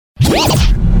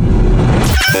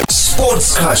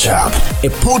Sports Catch Up, a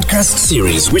podcast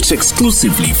series which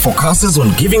exclusively focuses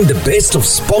on giving the best of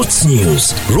sports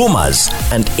news, rumors,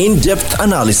 and in-depth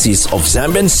analysis of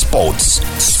Zambian sports.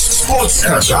 Sports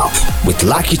Catch Up with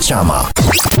Lucky Chama.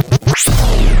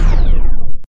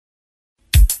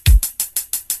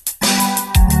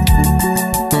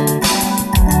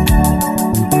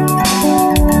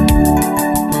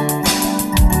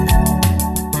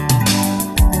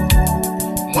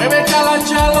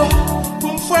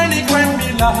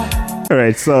 All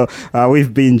right, so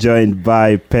we've been joined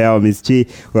by Peo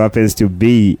Mischi, who happens to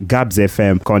be Gabs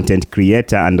FM content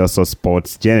creator and also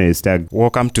sports journalist.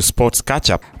 Welcome to Sports Catch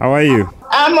Up. How are you?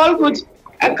 I'm all good.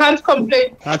 I can't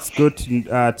complain. That's good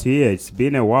to hear. It's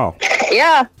been a while.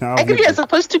 Yeah. Actually, you're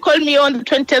supposed to call me on the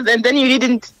 20th and then you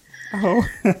didn't. Oh.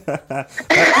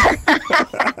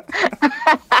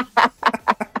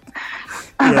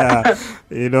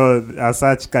 Yeah,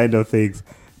 such kind of things.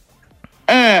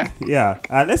 Yeah,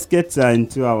 let's get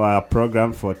into our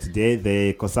program for today.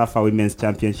 The COSAFA Women's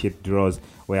Championship draws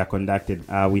were conducted.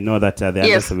 We know that the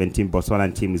Under-17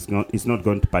 Botswana team is not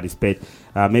going to participate.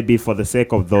 Maybe for the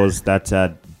sake of those that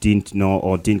didn't know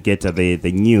or didn't get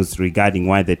the news regarding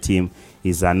why the team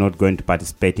is not going to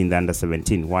participate in the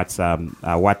Under-17.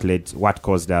 What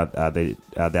caused the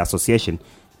association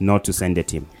not to send a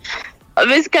team?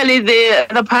 Basically,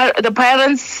 the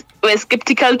parents were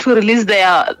skeptical to release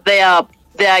their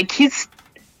kids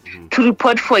to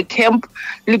report for a camp,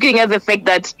 looking at the fact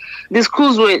that the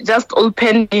schools were just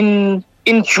opened in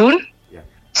June. Yeah.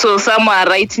 So some are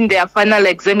writing their final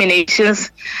examinations,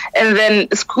 and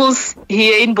then schools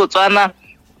here in Botswana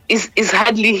is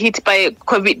hardly hit by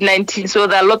COVID-19. So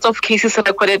there are lots of cases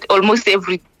recorded almost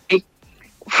every day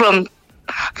from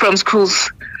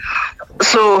schools.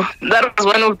 So that was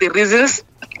one of the reasons.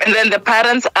 And then the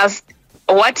parents asked,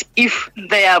 what if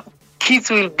their kids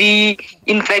will be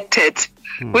infected?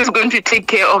 Who's going to take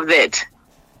care of that?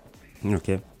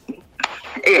 Okay.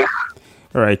 Yeah.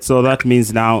 All right. So that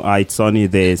means now it's only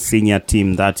the senior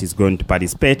team that is going to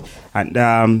participate.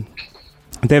 And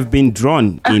they've been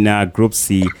drawn in Group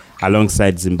C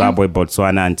alongside Zimbabwe,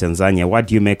 Botswana, and Tanzania. What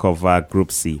do you make of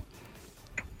Group C?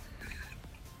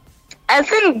 I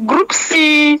think Group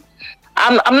C,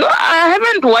 I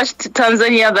haven't watched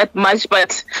Tanzania that much,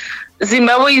 but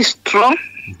Zimbabwe is strong.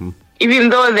 Mm-hmm. Even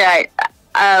though they are,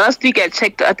 last week I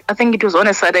checked, I think it was on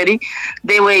a Saturday,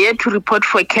 they were yet to report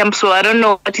for camp, so I don't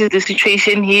know what is the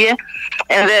situation here.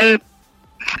 And then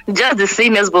just the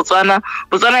same as Botswana.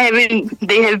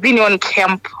 They have been on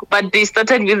camp, but they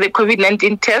started with the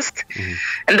COVID-19 test,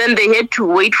 and then they had to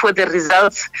wait for the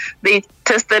results. They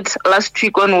tested last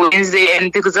week on Wednesday,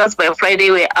 and the results by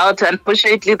Friday were out.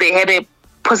 Unfortunately, they had a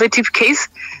positive case,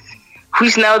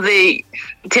 which now they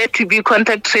had to be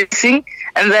contact tracing,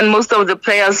 and then most of the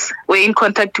players were in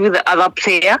contact with the other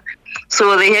player,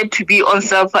 so they had to be on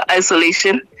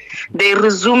self-isolation. They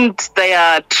resumed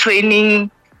their training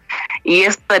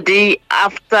yesterday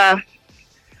after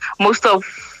most of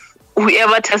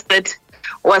whoever tested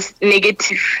was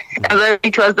negative. And then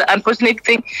it was the unfortunate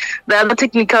thing, the other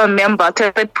technical member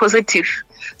tested positive.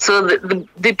 So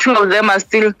the two of them are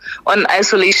still on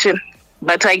isolation.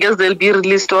 But I guess they'll be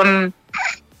released on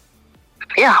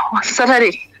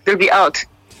Saturday. They'll be out.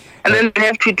 And then they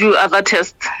have to do other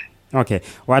tests. Okay.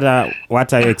 What are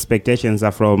your expectations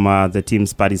from the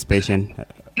team's participation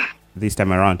this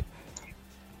time around?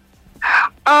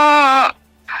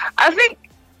 I think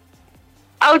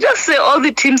I'll just say all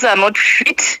the teams are not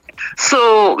fit,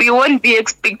 so we won't be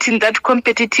expecting that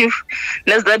competitiveness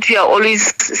that we are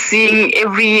always seeing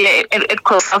every year at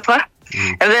COSAFA.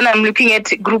 And then I'm looking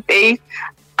at Group A,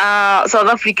 South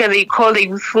Africa. They call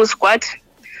the full squad.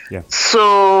 Yeah.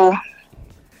 So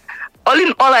all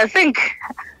in all, I think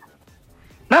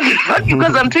not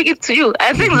because I'm talking to you.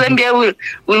 I think Zambia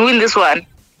will win this one.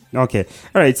 Okay.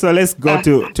 All right. So let's go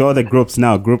to all the groups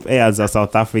now. Group A has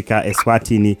South Africa,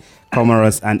 Eswatini,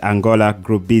 Comoros, and Angola.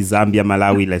 Group B, Zambia,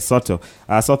 Malawi, Lesotho.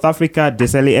 South Africa,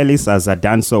 Deseli Ellis has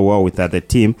done so well with the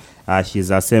team.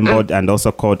 She's assembled and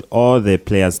also called all the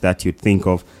players that you'd think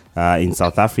of in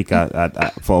South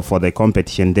Africa for the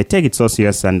competition. They take it so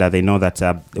serious, and they know that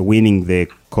winning the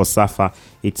COSAFA,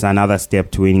 it's another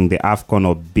step to winning the AFCON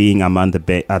or being among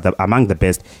the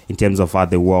best in terms of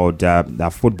the world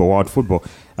football.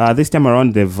 This time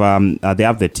around, they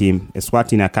have the team.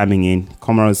 Eswatini are coming in,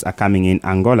 Comoros are coming in,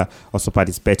 Angola also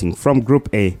participating. From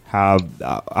Group A, how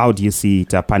do you see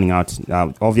it panning out?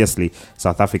 Obviously,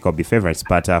 South Africa will be favorites,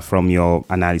 but from your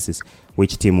analysis,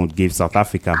 which team would give South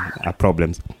Africa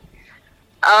problems?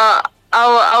 I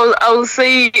will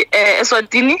say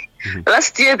Eswatini.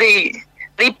 Last year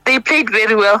they they played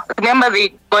very well. Remember,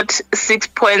 they got 6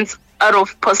 points out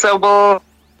of possible.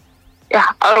 Yeah,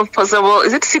 out of possible.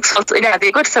 Is it 6? Yeah,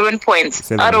 they got 7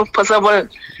 points out of possible 9.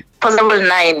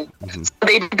 Mm-hmm. So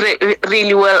they did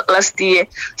really well last year.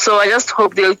 So I just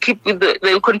hope they'll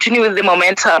continue with the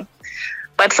momentum.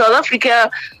 But South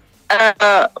Africa,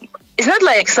 it's not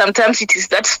like sometimes it is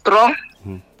that strong.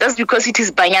 Mm-hmm. That's because it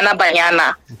is banyana.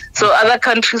 Mm-hmm. So other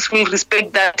countries will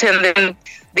respect that, and then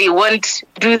they won't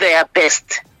do their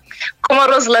best.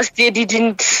 Comoros last year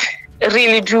didn't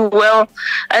really do well.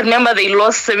 I remember they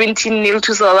lost 17-0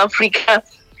 to South Africa,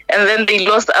 and then they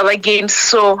lost other games.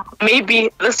 So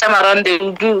maybe this time around they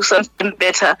will do something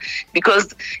better,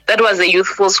 because that was a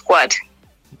youthful squad.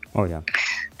 Oh, yeah.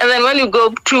 And then when you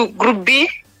go to Group B,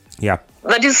 yeah,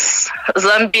 that is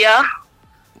Zambia,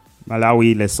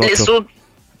 Malawi, Lesotho.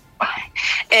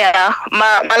 Yeah,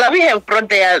 Malawi have brought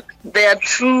their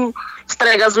 2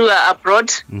 strikers who are abroad.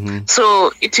 Mm-hmm.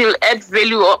 So it will add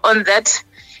value on that.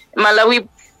 Malawi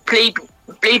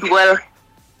played well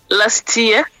last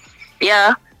year.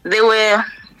 Yeah, they were.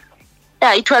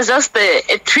 Yeah, it was just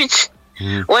a twitch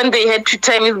when they had to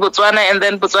tie with Botswana, and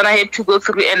then Botswana had to go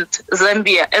through, and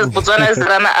Zambia, as Botswana is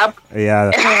runner up.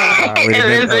 Yeah,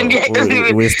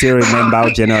 we still remember how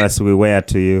generous we were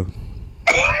to you.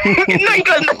 No, it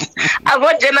was not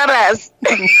about generous.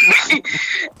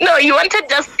 No, you wanted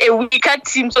just a weaker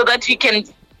team so that you can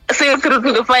sail through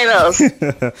to the finals.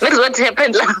 That's what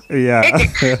happened. Yeah.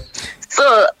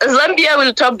 So Zambia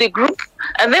will top the group,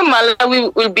 and then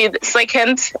Malawi will be the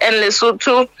second, and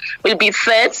Lesotho will be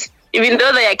third. Even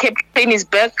though their captain is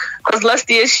back, because last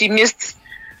year she missed.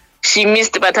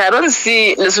 But I don't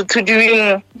see Lesotho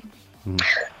doing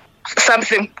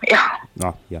something. Yeah.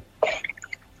 Oh, yeah.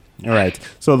 All right.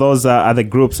 So those are the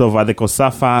groups of the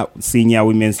COSAFA Senior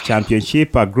Women's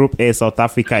Championship. Group A, South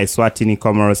Africa, Eswatini,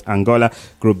 Comoros, Angola.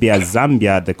 Group B,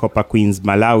 Zambia, the Copper Queens,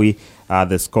 Malawi,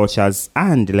 the Scorchers,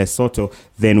 and Lesotho.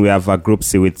 Then we have Group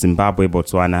C with Zimbabwe,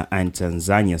 Botswana, and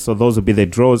Tanzania. So those will be the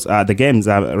draws, the games,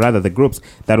 the groups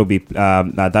that will be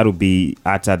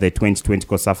at the 2020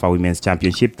 COSAFA Women's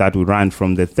Championship that will run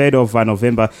from the 3rd of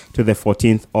November to the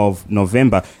 14th of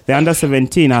November. The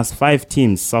Under-17 has 5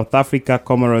 teams: South Africa,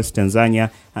 Comoros, Tanzania,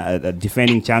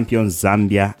 defending champions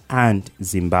Zambia, and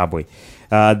Zimbabwe.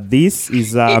 This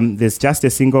is there's just a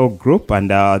single group, and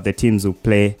the teams will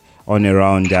play on a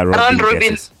round robin.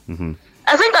 Mm-hmm.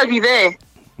 I think I'll be there.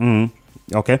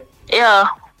 Mm-hmm. Okay. Yeah,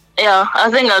 I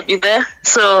think I'll be there.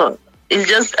 So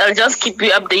I'll just keep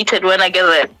you updated when I get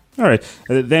there. All right.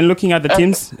 Then looking at the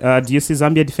teams, do you see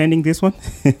Zambia defending this one?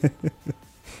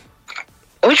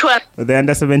 Which one? The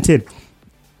Under-17.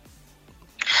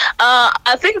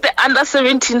 I think the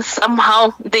Under-17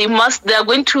 somehow they are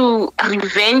going to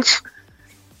revenge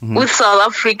with South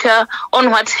Africa on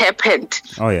what happened.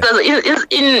 Oh yeah. Because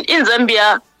in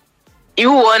Zambia,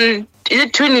 you won. Is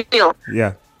it 2-0?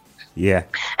 Yeah.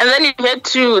 And then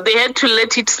they had to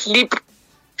let it slip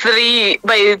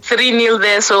 3-0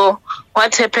 there. So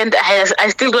what happened? I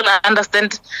still don't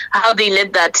understand how they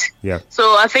let that. Yeah.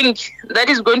 So I think that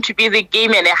is going to be the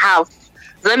game and a half.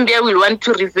 Zambia will want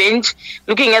to revenge,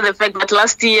 looking at the fact that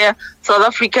last year South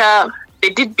Africa they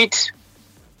did beat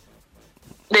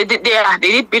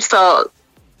Zambia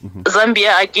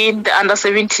again, the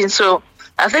Under-17. So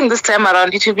I think this time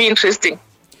around it will be interesting.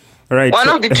 All right. One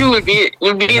of the two will be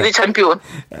the champion.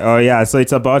 Oh yeah, so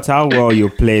it's about how well you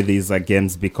play these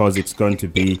games, because it's going to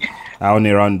be on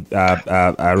a round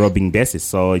robin basis.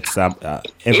 So it's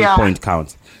every point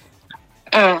counts.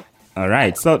 All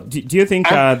right. So do you think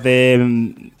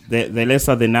the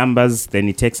lesser the numbers, then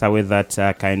it takes away that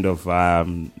kind of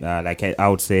like I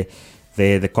would say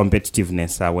the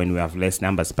competitiveness when we have less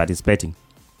numbers participating?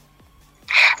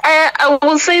 I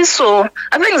will say so.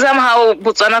 I think somehow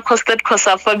Botswana costed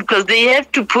COSAFA because they have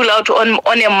to pull out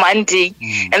on a Monday,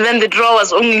 and then the draw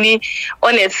was only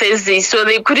on a Thursday, so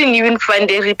they couldn't even find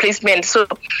a replacement. So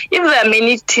if there are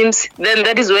many teams, then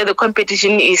that is where the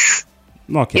competition is.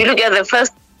 Okay. You look at the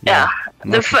first,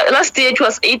 last year it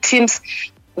was 8 teams.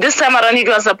 This time around it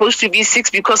was supposed to be 6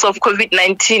 because of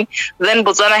COVID-19. Then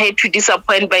Botswana had to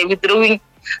disappoint by withdrawing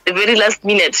the very last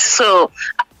minute. So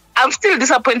I'm still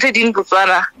disappointed in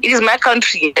Botswana. It is my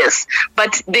country, yes.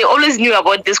 But they always knew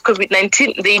about this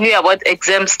COVID-19. They knew about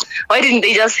exams. Why didn't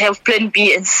they just have plan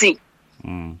B and C?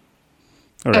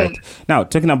 All right. Now,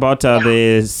 talking about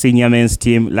the senior men's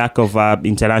team, lack of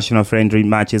international friendly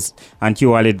matches, aren't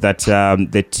you worried that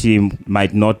the team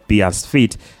might not be as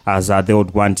fit as they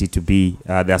would want it to be,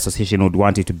 the association would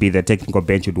want it to be, the technical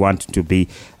bench would want it to be,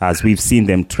 as we've seen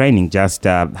them training, just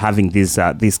having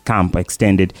this camp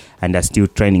extended and are still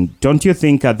training? Don't you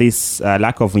think this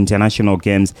lack of international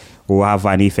games will have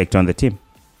an effect on the team?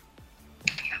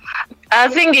 I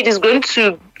think it is going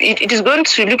to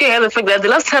looking at the fact that the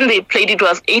last time they played it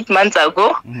was 8 months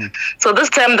ago. So this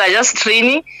time they're just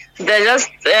training. They're just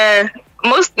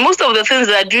most of the things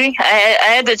they're doing.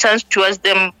 I had the chance to watch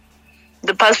them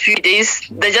the past few days.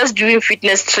 They're just doing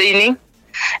fitness training,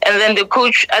 and then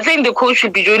I think the coach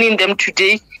will be joining them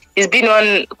today. He's been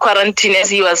on quarantine as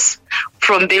he was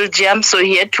from Belgium, so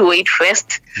he had to wait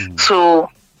first. So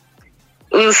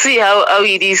we'll see how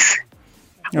it is.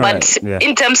 But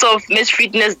in terms of match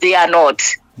fitness, they are not.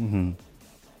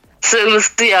 So we'll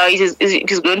see how it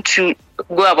is going to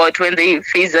go about when they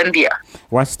face Zambia.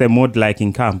 What's the mood like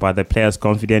in camp? Are the players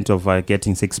confident of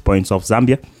getting 6 points off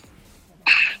Zambia?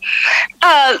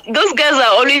 Those guys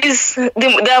are always,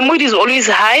 their mood is always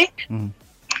high.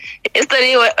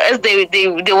 Yesterday, as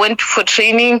they went for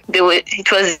training,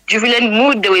 it was jubilant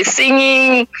mood. They were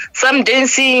singing, some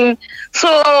dancing. So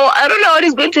I don't know what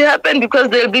is going to happen because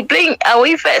they'll be playing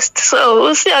away first. So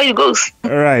we'll see how it goes. All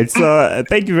right. So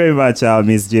thank you very much,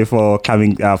 Ms. J, for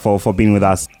coming, for being with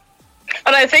us.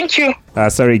 All right. Thank you.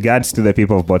 So regards to the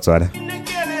people of Botswana.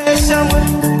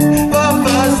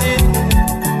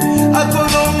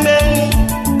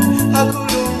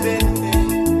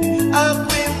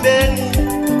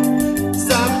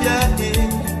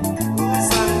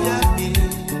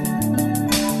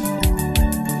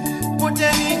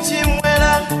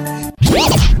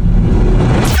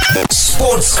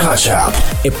 Sports Catch Up,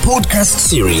 a podcast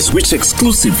series which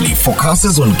exclusively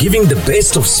focuses on giving the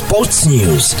best of sports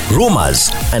news,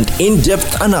 rumors, and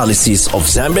in-depth analysis of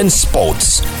Zambian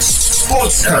sports.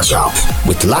 Sports Catch Up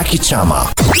with Lucky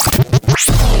Chama.